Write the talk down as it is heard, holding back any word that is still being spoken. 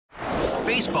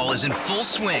Baseball is in full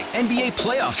swing. NBA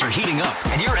playoffs are heating up,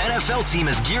 and your NFL team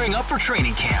is gearing up for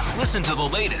training camp. Listen to the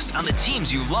latest on the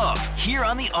teams you love here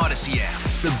on the Audacy app.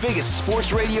 The biggest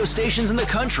sports radio stations in the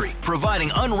country,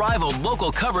 providing unrivaled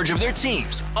local coverage of their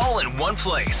teams, all in one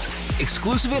place.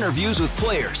 Exclusive interviews with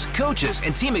players, coaches,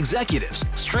 and team executives,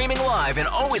 streaming live and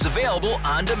always available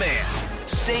on demand.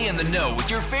 Stay in the know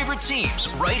with your favorite teams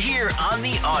right here on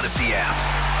the Audacy app.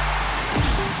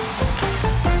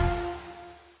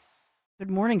 Good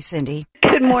morning, Cindy.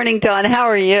 Good morning, Dawn. How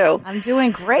are you? I'm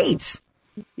doing great.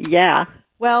 Yeah.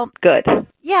 Well, good.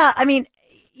 Yeah, I mean,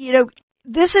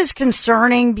 this is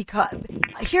concerning because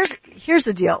here's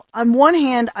the deal. On one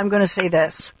hand, I'm going to say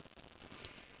this.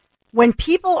 When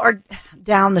people are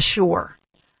down the shore,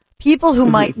 people who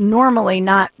might normally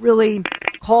not really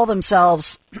call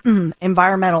themselves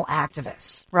environmental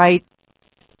activists, right?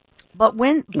 But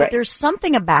there's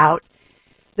something about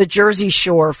the Jersey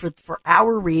Shore for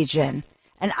our region.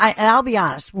 And I'll be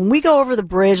honest, when we go over the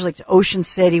bridge, like to Ocean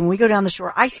City, when we go down the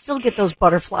shore, I still get those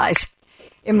butterflies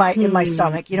in my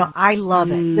stomach. I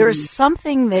love it. There is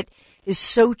something that is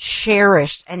so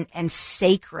cherished and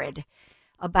sacred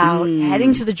about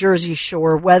heading to the Jersey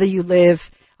Shore, whether you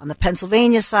live on the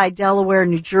Pennsylvania side, Delaware,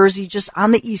 New Jersey, just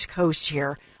on the East Coast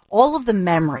here. All of the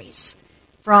memories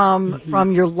from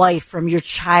your life, from your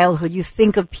childhood. You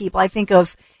think of people. I think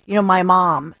of, my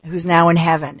mom who's now in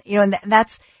heaven, and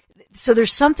that's. So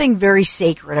there's something very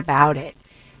sacred about it.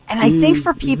 And I think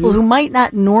for people who might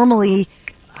not normally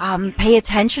pay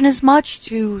attention as much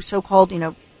to so-called,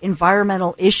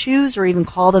 environmental issues or even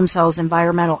call themselves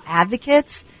environmental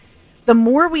advocates, the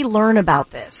more we learn about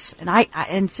this.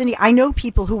 And Cindy, I know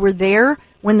people who were there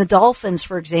when the dolphins,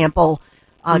 for example,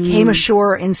 came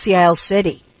ashore in Sea Isle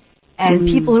City. And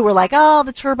people who were like, oh,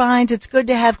 the turbines, it's good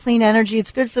to have clean energy.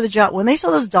 It's good for the job. When they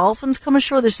saw those dolphins come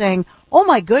ashore, they're saying, oh,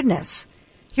 my goodness.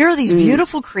 Here are these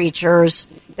beautiful creatures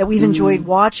that we've enjoyed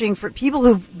watching for people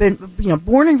who've been,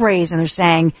 born and raised, and they're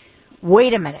saying,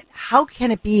 wait a minute, how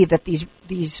can it be that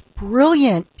these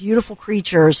brilliant, beautiful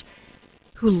creatures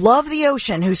who love the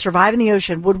ocean, who survive in the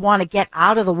ocean, would want to get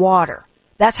out of the water?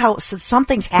 That's how, so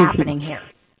something's happening here,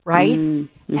 right? And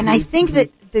I think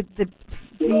that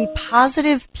the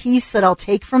positive piece that I'll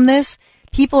take from this,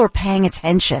 people are paying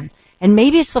attention. And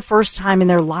maybe it's the first time in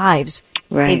their lives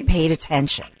they've paid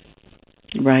attention.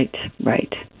 Right.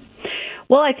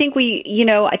 Well, I think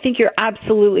I think you're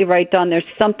absolutely right, Dawn. There's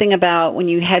something about when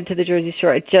you head to the Jersey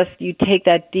Shore, you take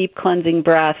that deep cleansing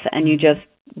breath and you just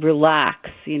relax.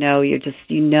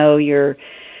 You're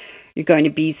going to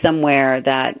be somewhere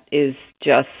that is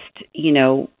just,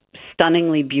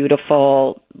 stunningly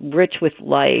beautiful, rich with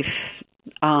life,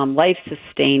 life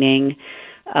sustaining.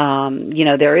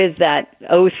 There is that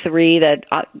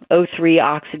O3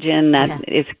 oxygen that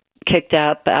is kicked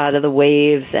up out of the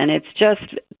waves, and it's just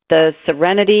the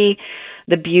serenity,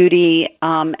 the beauty,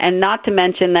 and not to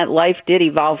mention that life did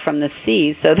evolve from the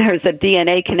sea, so there's a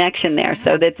DNA connection there.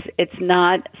 So it's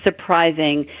not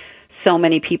surprising so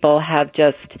many people have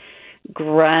just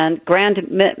grand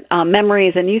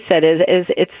memories, and you said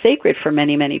it's sacred for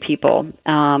many, many people,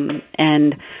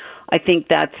 and I think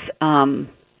that's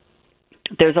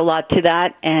there's a lot to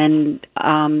that, and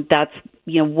that's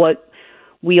what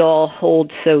we all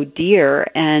hold so dear,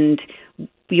 and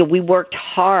we worked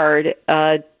hard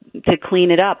to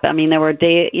clean it up. I mean, there were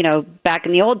back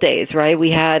in the old days, right? We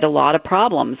had a lot of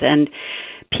problems, and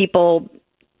people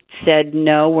said,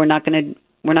 no, we're not going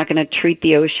to treat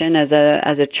the ocean as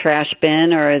a trash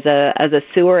bin or as a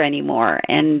sewer anymore,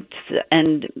 and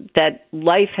that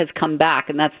life has come back,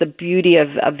 and that's the beauty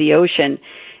of the ocean,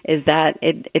 is that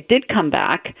it did come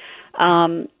back.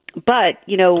 But,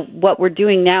 what we're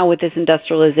doing now with this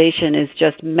industrialization is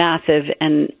just massive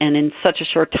and in such a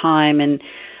short time and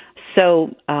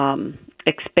so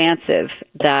expansive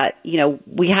that,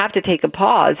 we have to take a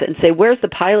pause and say, where's the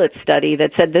pilot study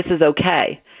that said this is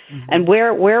okay? Mm-hmm. And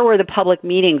where were the public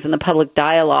meetings and the public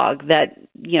dialogue that,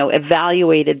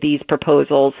 evaluated these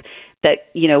proposals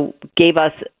that, gave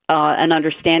us an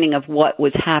understanding of what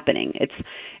was happening?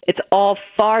 It's all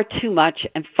far too much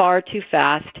and far too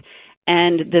fast.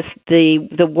 And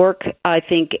the work I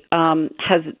think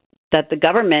that the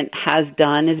government has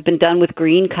done has been done with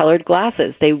green-colored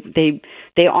glasses.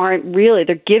 They aren't really.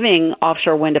 They're giving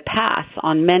offshore wind a pass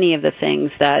on many of the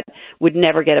things that would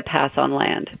never get a pass on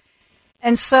land.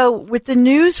 And so, with the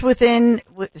news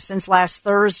since last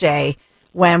Thursday,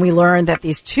 when we learned that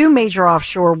these two major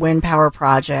offshore wind power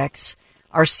projects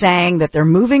are saying that they're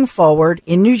moving forward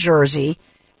in New Jersey,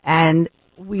 and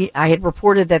I had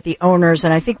reported that the owners,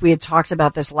 and I think we had talked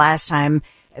about this last time,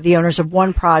 the owners of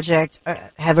one project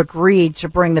have agreed to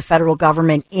bring the federal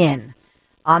government in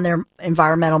on their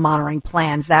environmental monitoring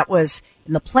plans. That was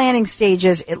in the planning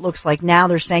stages. It looks like now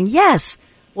they're saying, yes,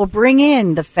 we'll bring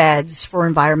in the feds for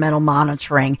environmental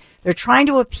monitoring. They're trying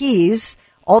to appease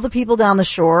all the people down the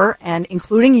shore, and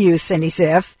including you, Cindy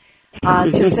Zipf,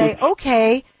 to say,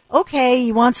 okay,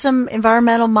 you want some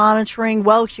environmental monitoring?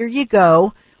 Well, here you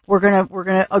go. We're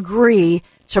gonna agree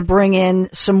to bring in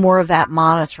some more of that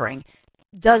monitoring.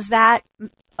 Does that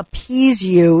appease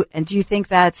you? And do you think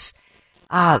that's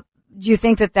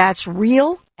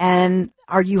real? And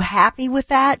are you happy with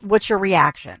that? What's your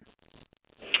reaction?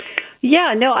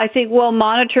 Yeah, no, I think,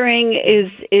 monitoring is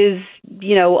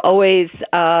always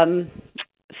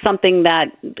something that,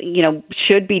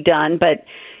 should be done, but,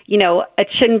 it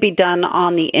shouldn't be done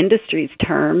on the industry's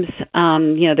terms.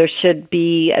 There should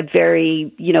be a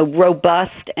very,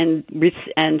 robust and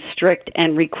strict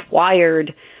and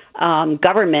required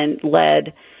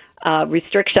government-led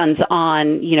restrictions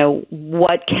on,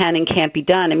 what can and can't be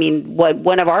done. I mean,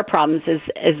 one of our problems is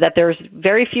that there's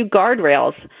very few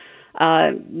guardrails,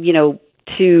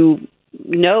 to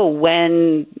know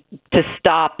when to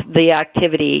stop the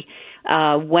activity,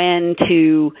 when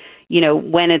to,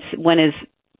 when is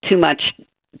too much,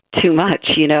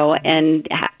 and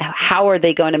how are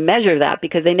they going to measure that?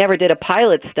 Because they never did a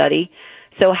pilot study.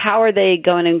 So how are they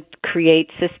going to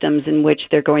create systems in which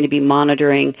they're going to be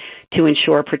monitoring to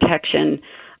ensure protection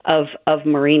of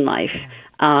marine life?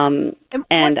 And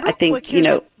I think,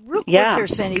 real quick here,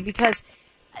 Cindy, because,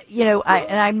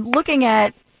 I'm looking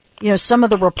at, some of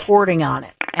the reporting on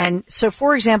it. And so,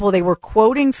 for example, they were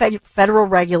quoting federal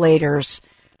regulators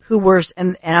who were,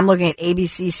 and I'm looking at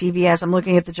ABC, CBS, I'm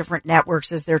looking at the different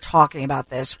networks as they're talking about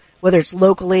this, whether it's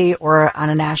locally or on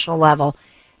a national level.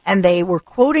 And they were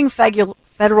quoting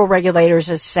federal regulators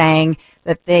as saying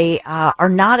that they are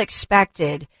not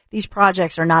expected, these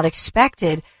projects are not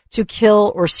expected to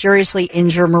kill or seriously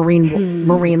injure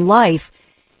marine life.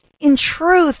 In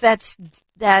truth, that's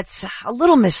a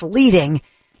little misleading,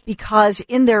 because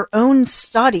in their own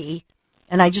study,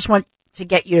 and I just want to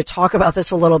get you to talk about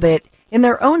this a little bit, in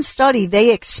their own study,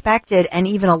 they expected and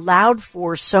even allowed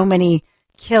for so many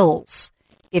kills,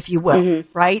 if you will,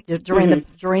 right? During this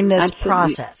Absolutely.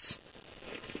 process.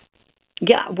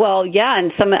 Yeah,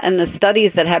 and the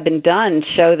studies that have been done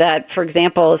show that, for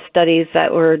example, studies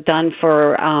that were done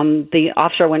for the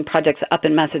offshore wind projects up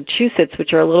in Massachusetts,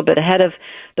 which are a little bit ahead of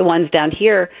the ones down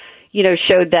here,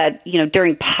 showed that,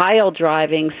 during pile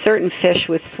driving, certain fish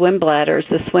with swim bladders,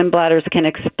 the swim bladders can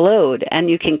explode, and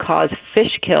you can cause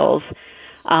fish kills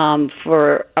because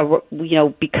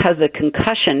of the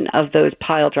concussion of those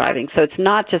pile driving. So it's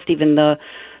not just even the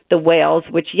whales,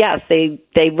 which, yes,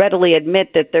 they readily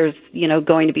admit that there's,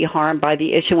 going to be harm by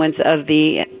the issuance of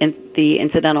the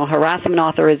incidental harassment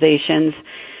authorizations.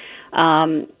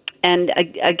 And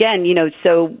again,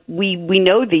 so we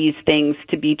know these things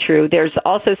to be true. There's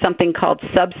also something called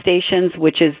substations,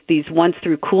 which is these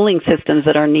once-through cooling systems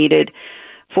that are needed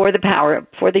for these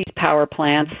power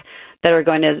plants that are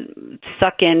going to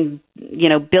suck in,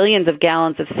 billions of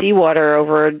gallons of seawater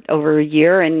over a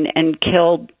year and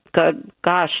kill,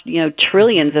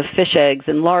 trillions of fish eggs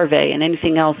and larvae and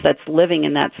anything else that's living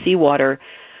in that seawater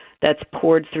that's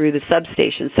poured through the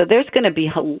substation. So there's going to be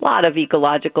a lot of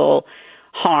ecological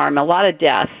harm, a lot of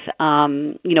deaths.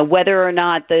 Whether or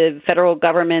not the federal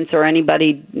government or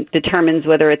anybody determines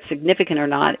whether it's significant or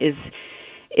not is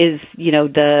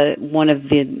the one of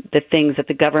the things that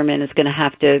the government is going to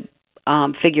have to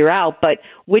figure out, but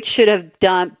which should have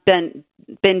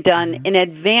been done in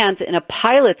advance in a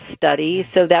pilot study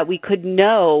so that we could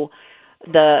know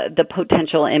the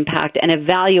potential impact and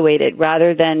evaluate it,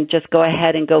 rather than just go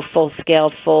ahead and go full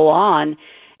scale, full on,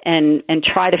 and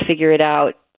try to figure it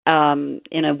out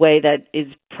in a way that is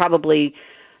probably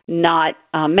not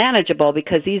manageable,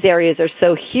 because these areas are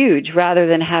so huge. Rather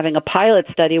than having a pilot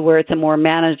study where it's a more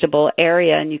manageable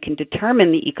area and you can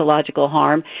determine the ecological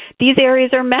harm, these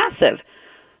areas are massive.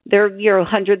 They're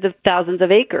hundreds of thousands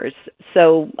of acres.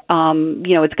 So,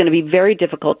 it's going to be very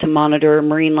difficult to monitor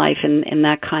marine life in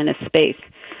that kind of space.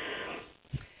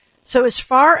 So as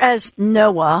far as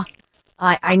NOAA,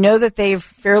 I know that they've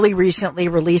fairly recently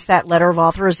released that letter of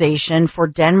authorization for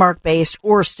Denmark-based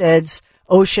Ørsted's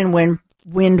Ocean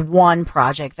Wind 1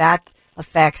 project. That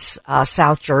affects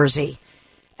South Jersey.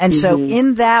 And so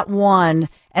in that one,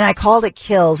 and I called it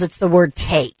kills, it's the word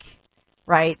take,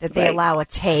 right? That they allow a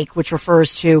take, which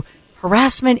refers to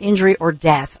harassment, injury, or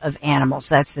death of animals.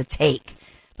 That's the take.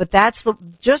 But that's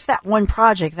just that one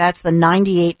project. That's the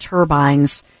 98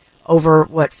 turbines over,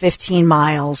 15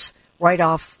 miles right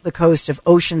off the coast of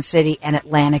Ocean City and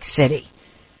Atlantic City.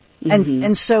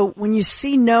 And so when you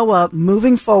see NOAA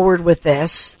moving forward with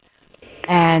this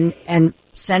and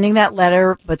sending that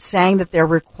letter, but saying that they're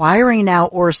requiring now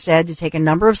Ørsted to take a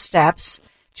number of steps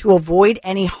to avoid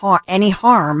any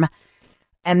harm.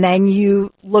 And then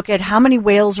you look at how many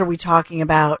whales are we talking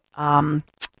about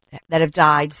that have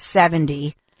died?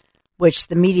 70, which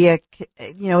the media,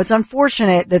 it's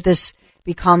unfortunate that this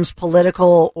becomes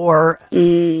political or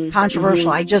controversial.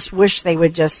 I just wish they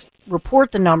would just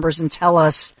report the numbers and tell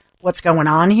us what's going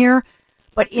on here.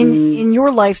 But in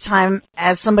your lifetime,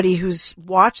 as somebody who's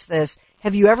watched this,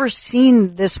 have you ever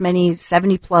seen this many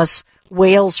 70-plus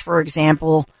whales, for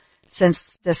example,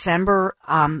 since December,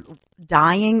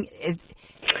 dying?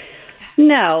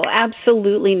 No,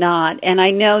 absolutely not. And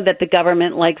I know that the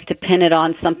government likes to pin it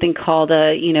on something called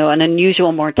an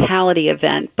unusual mortality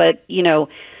event. But, the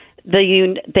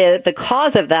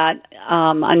cause of that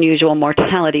unusual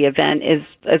mortality event is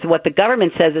what the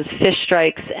government says is fish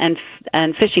strikes and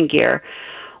fishing gear.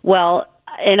 Well,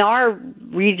 in our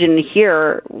region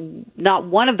here, not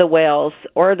one of the whales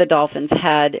or the dolphins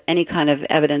had any kind of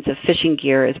evidence of fishing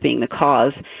gear as being the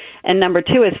cause. And number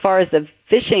two, as far as the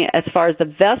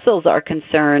vessels are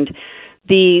concerned,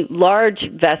 the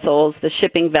large vessels, the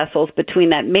shipping vessels,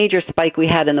 between that major spike we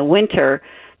had in the winter,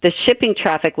 the shipping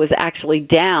traffic was actually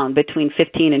down between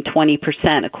 15 and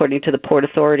 20%, according to the Port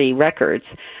Authority records.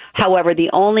 However, the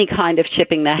only kind of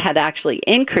shipping that had actually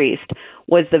increased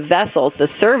was the vessels, the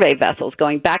survey vessels,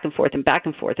 going back and forth and back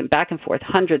and forth and back and forth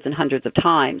hundreds and hundreds of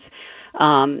times.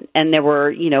 And there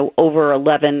were, over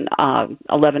 11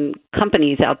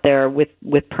 companies out there with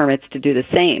permits to do the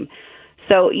same.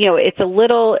 So, it's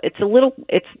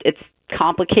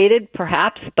complicated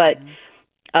perhaps, but,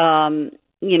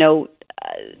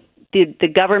 the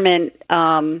government,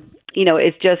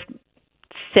 is just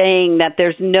saying that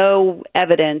there's no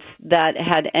evidence that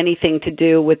had anything to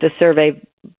do with the survey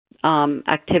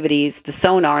activities, the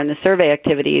sonar and the survey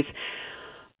activities,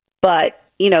 but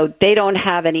they don't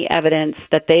have any evidence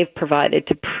that they've provided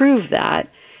to prove that.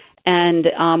 And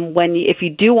if you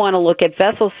do want to look at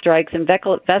vessel strikes and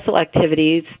vessel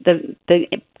activities, the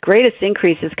greatest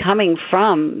increase is coming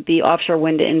from the offshore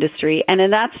wind industry, and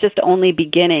then that's just only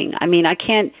beginning. I mean, I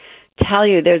can't tell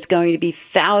you there's going to be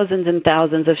thousands and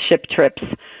thousands of ship trips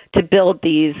to build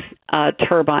these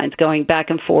turbines going back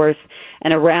and forth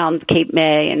and around Cape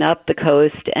May and up the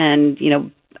coast, and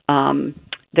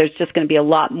there's just going to be a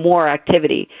lot more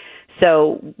activity.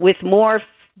 So with more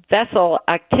vessel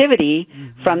activity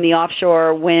from the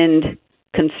offshore wind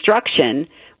construction,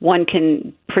 one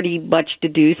can pretty much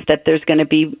deduce that there's going to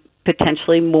be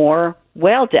potentially more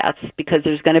whale deaths because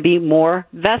there's going to be more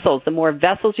vessels. The more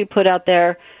vessels you put out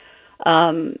there,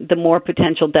 the more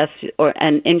potential deaths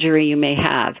and injury you may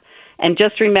have. And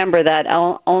just remember that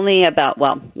about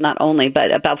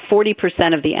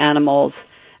 40% of the animals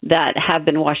that have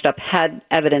been washed up had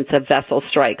evidence of vessel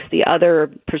strikes. The other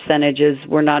percentages,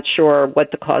 we're not sure what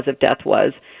the cause of death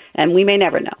was, and we may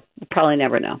never know. We'll probably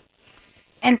never know.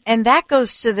 And that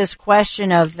goes to this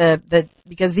question of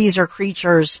because these are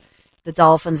creatures, the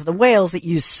dolphins, the whales that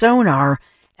use sonar,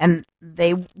 and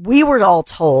we were all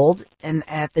told, and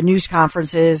at the news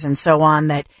conferences and so on,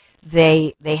 that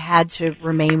they had to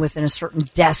remain within a certain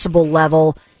decibel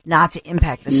level, not to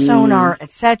impact the sonar,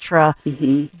 etc.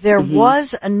 There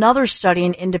was another study,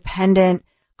 an independent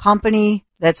company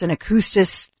that's an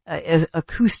acoustics, if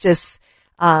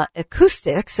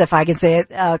I can say it,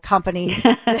 company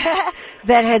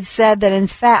that had said that in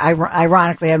fact,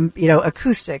 ironically,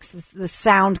 acoustics, the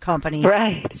sound company,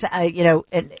 right?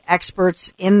 And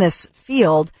experts in this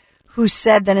field who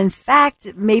said that in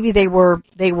fact maybe they were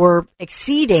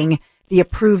exceeding the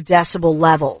approved decibel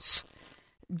levels.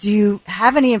 Do you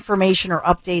have any information or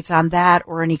updates on that,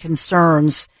 or any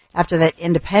concerns after that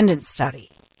independent study?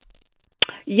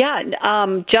 Yeah,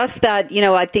 just that,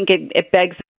 I think it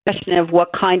begs the question of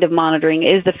what kind of monitoring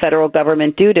is the federal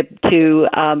government do to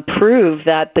prove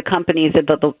that the companies,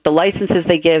 the licenses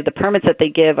they give, the permits that they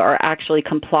give are actually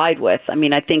complied with. I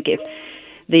mean, I think if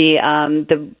the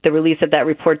release of that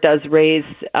report does raise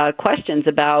questions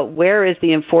about where is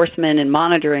the enforcement and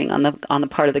monitoring on the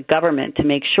part of the government to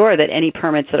make sure that any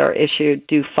permits that are issued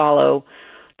do follow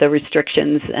the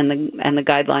restrictions and the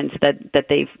guidelines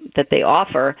that they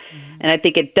offer. And I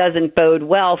think it doesn't bode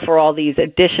well for all these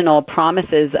additional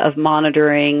promises of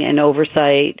monitoring and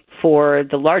oversight for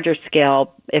the larger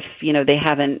scale if they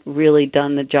haven't really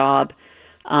done the job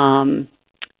at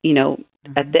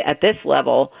this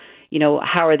level.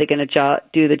 How are they going to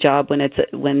do the job when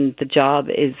the job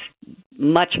is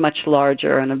much, much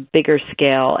larger on a bigger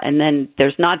scale? And then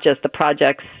there's not just the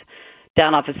projects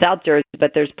down off of South Jersey,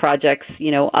 but there's projects,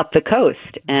 up the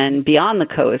coast and beyond the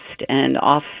coast and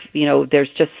off, there's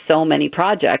just so many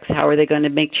projects. How are they going to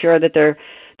make sure that they're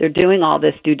they're doing all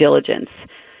this due diligence.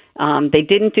 They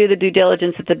didn't do the due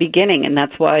diligence at the beginning, and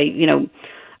that's why,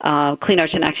 Clean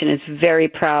Ocean Action is very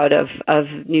proud of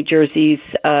New Jersey's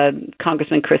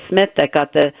Congressman Chris Smith that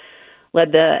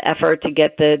led the effort to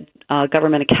get the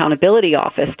Government Accountability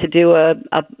Office to do a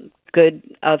good,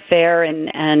 fair,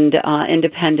 and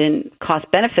independent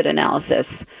cost-benefit analysis.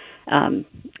 That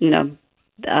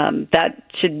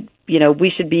should,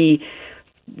 we should be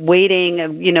waiting.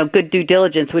 Good due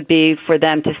diligence would be for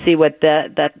them to see what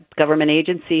that government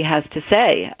agency has to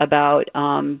say about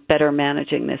better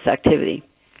managing this activity.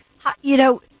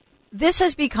 This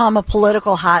has become a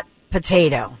political hot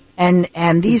potato,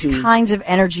 and these kinds of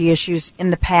energy issues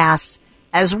in the past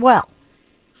as well.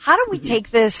 How do we take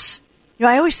this?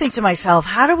 I always think to myself,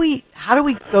 how do we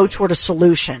go toward a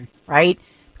solution, right?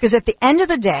 Because at the end of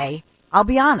the day, I'll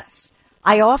be honest,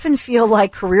 I often feel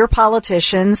like career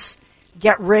politicians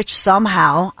get rich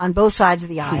somehow on both sides of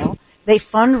the aisle. They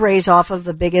fundraise off of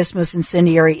the biggest, most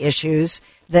incendiary issues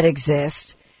that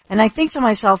exist. And I think to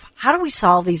myself, how do we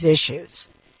solve these issues?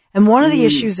 And one of the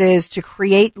issues is to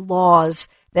create laws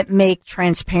that make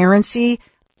transparency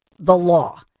the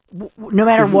law, no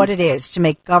matter what it is, to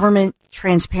make government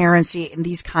transparency in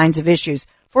these kinds of issues.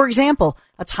 For example,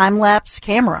 a time-lapse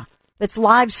camera that's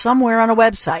live somewhere on a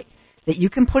website that you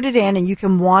can put it in and you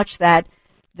can watch that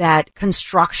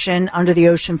construction under the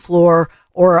ocean floor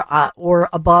or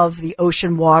above the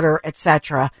ocean water,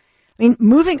 etc. I mean,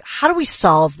 how do we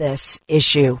solve this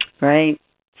issue? Right.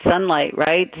 Sunlight,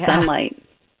 right? Yeah. Sunlight.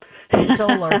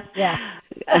 Solar, yeah.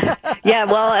 Yeah,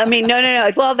 well, I mean, no.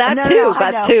 Well,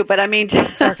 that too. But I mean,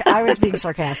 I was being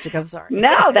sarcastic. I'm sorry.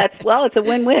 No, it's a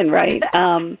win-win, right?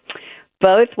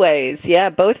 Both ways. Yeah,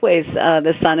 both ways.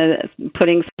 The sun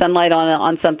putting sunlight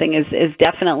on something is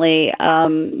definitely,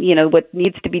 what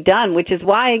needs to be done, which is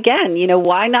why, again,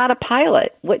 why not a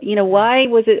pilot? Why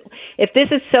was it, if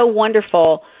this is so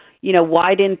wonderful,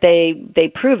 why didn't they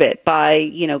prove it by,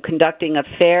 conducting a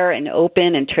fair and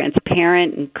open and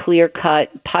transparent and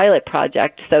clear-cut pilot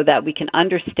project so that we can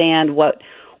understand what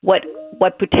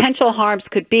potential harms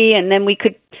could be, and then we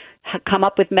could come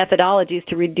up with methodologies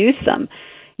to reduce them.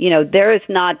 There is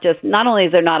not only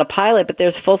is there not a pilot, but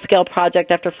there's full-scale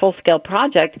project after full-scale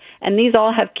project, and these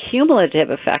all have cumulative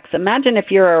effects. Imagine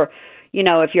if you're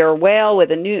a whale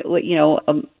with a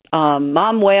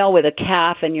mom whale with a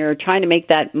calf, and you're trying to make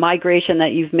that migration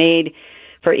that you've made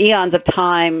for eons of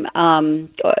time,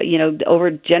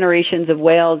 over generations of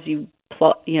whales, you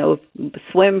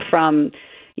swim from,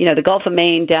 the Gulf of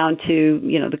Maine down to,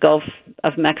 the Gulf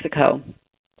of Mexico.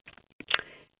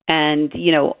 And,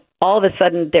 all of a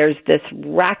sudden there's this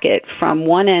racket from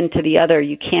one end to the other.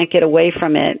 You can't get away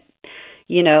from it.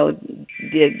 You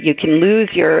can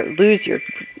lose your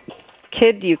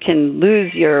kid. You can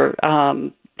lose your,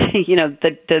 the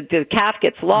calf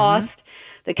gets lost.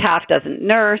 The calf doesn't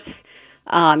nurse.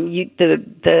 The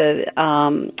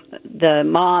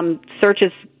mom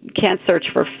can't search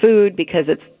for food because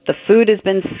the food has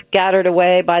been scattered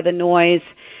away by the noise.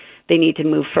 They need to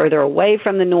move further away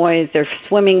from the noise. They're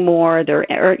swimming more.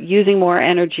 They're using more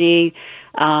energy.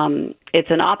 It's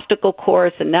an obstacle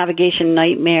course, a navigation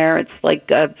nightmare. It's like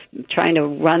trying to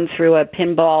run through a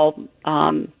pinball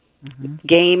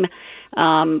game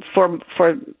for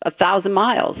 1,000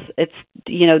 miles. It's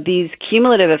these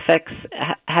cumulative effects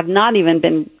have not even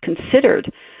been considered.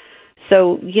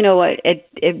 So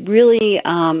it really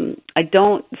I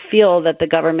don't feel that the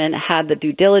government had the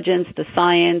due diligence, the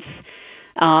science,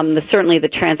 certainly the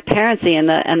transparency and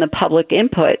the public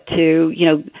input to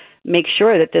make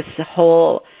sure that this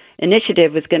whole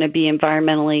initiative was going to be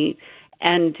environmentally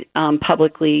and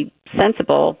publicly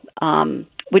sensible,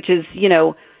 which is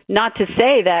not to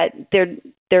say that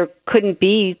there couldn't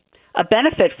be a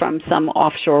benefit from some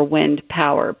offshore wind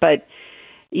power, but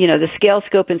the scale,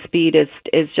 scope, and speed is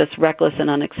just reckless and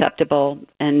unacceptable.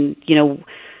 And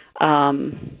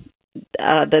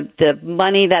the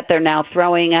money that they're now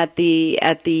throwing at the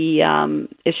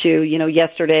issue.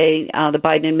 Yesterday the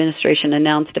Biden administration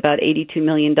announced about $82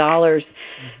 million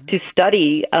to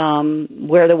study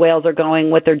where the whales are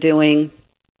going, what they're doing.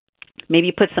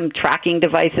 Maybe put some tracking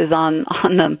devices on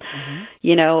them.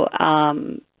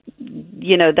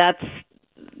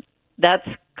 That's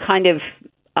kind of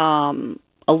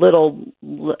a little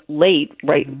late,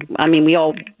 right? I mean,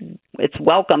 it's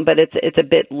welcome, but it's a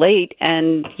bit late.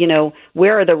 And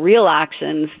where are the real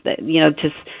actions that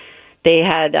they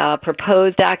had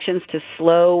proposed actions to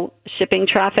slow shipping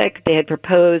traffic. They had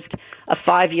proposed a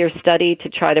 5-year study to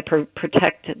try to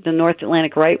protect the North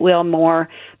Atlantic right whale more,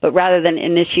 but rather than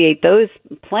initiate those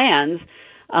plans,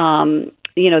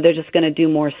 they're just going to do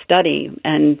more study.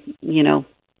 And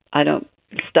I don't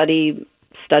study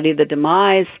study the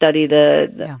demise, study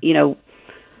the you know,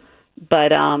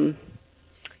 but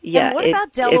yeah. And what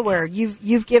about Delaware?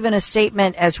 You've given a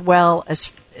statement as well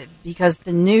as, because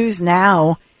the news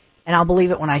now, and I'll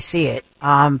believe it when I see it,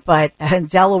 but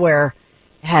Delaware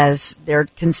they're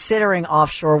considering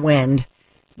offshore wind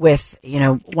with,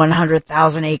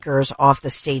 100,000 acres off the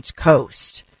state's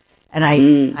coast. And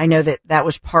I know that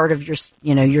was part of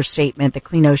your statement. The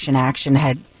Clean Ocean Action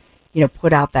had,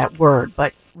 put out that word.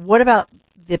 But what about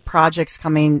the projects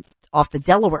coming off the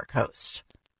Delaware coast?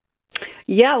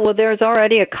 Yeah, well, there's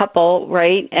already a couple,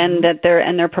 right? And that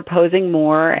they're proposing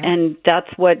more, and that's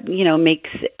what makes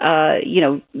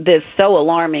this so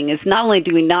alarming. Is not only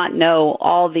do we not know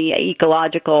all the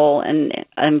ecological and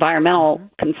environmental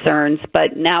concerns,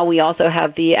 but now we also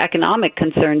have the economic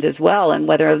concerns as well, and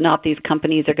whether or not these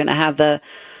companies are going to have the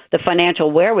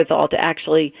financial wherewithal to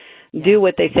actually do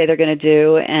what they say they're going to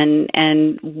do, and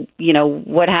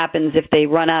what happens if they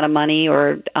run out of money,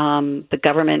 or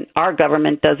our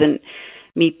government doesn't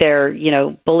meet their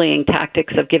bullying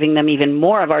tactics of giving them even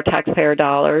more of our taxpayer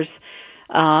dollars,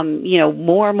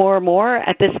 more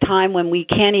at this time when we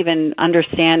can't even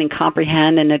understand and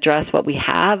comprehend and address what we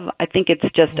have. I think it's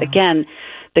just again,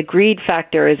 the greed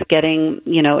factor is getting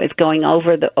is going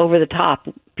over the top,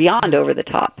 beyond over the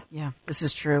top. Yeah, this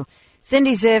is true.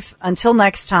 Cindy Zipf, until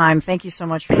next time, thank you so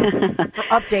much for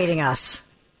updating us.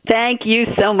 Thank you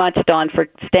so much, Dawn, for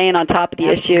staying on top of the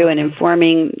issue and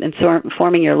informing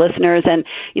your listeners. And,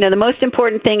 the most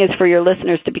important thing is for your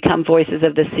listeners to become voices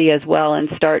of the sea as well and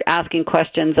start asking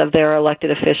questions of their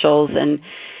elected officials. And,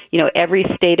 every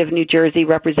state of New Jersey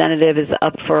representative is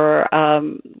up for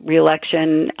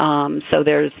reelection. So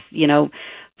there's,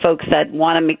 folks that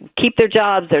want to keep their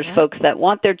jobs. There's folks that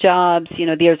want their jobs.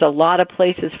 There's a lot of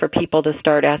places for people to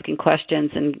start asking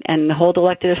questions and hold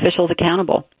elected officials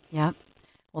accountable. Yeah.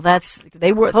 Well,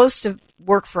 they were supposed to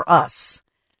work for us.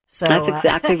 So that's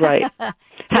exactly right.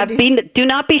 Do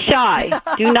not be shy.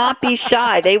 Do not be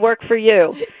shy. They work for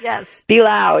you. Yes. Be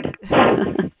loud.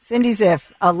 Cindy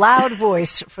Zipf, a loud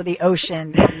voice for the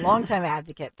ocean, longtime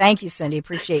advocate. Thank you, Cindy.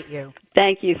 Appreciate you.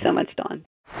 Thank you so much, Dawn.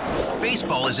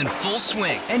 Baseball is in full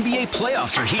swing. NBA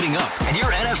playoffs are heating up, and your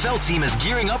NFL team is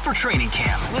gearing up for training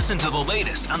camp. Listen to the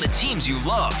latest on the teams you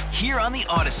love here on the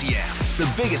Audacy app. The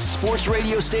biggest sports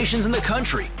radio stations in the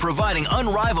country, providing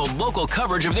unrivaled local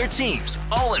coverage of their teams,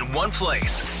 all in one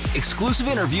place. Exclusive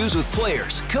interviews with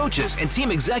players, coaches, and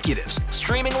team executives,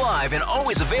 streaming live and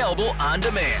always available on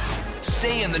demand.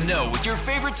 Stay in the know with your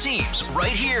favorite teams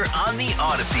right here on the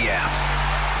Audacy app.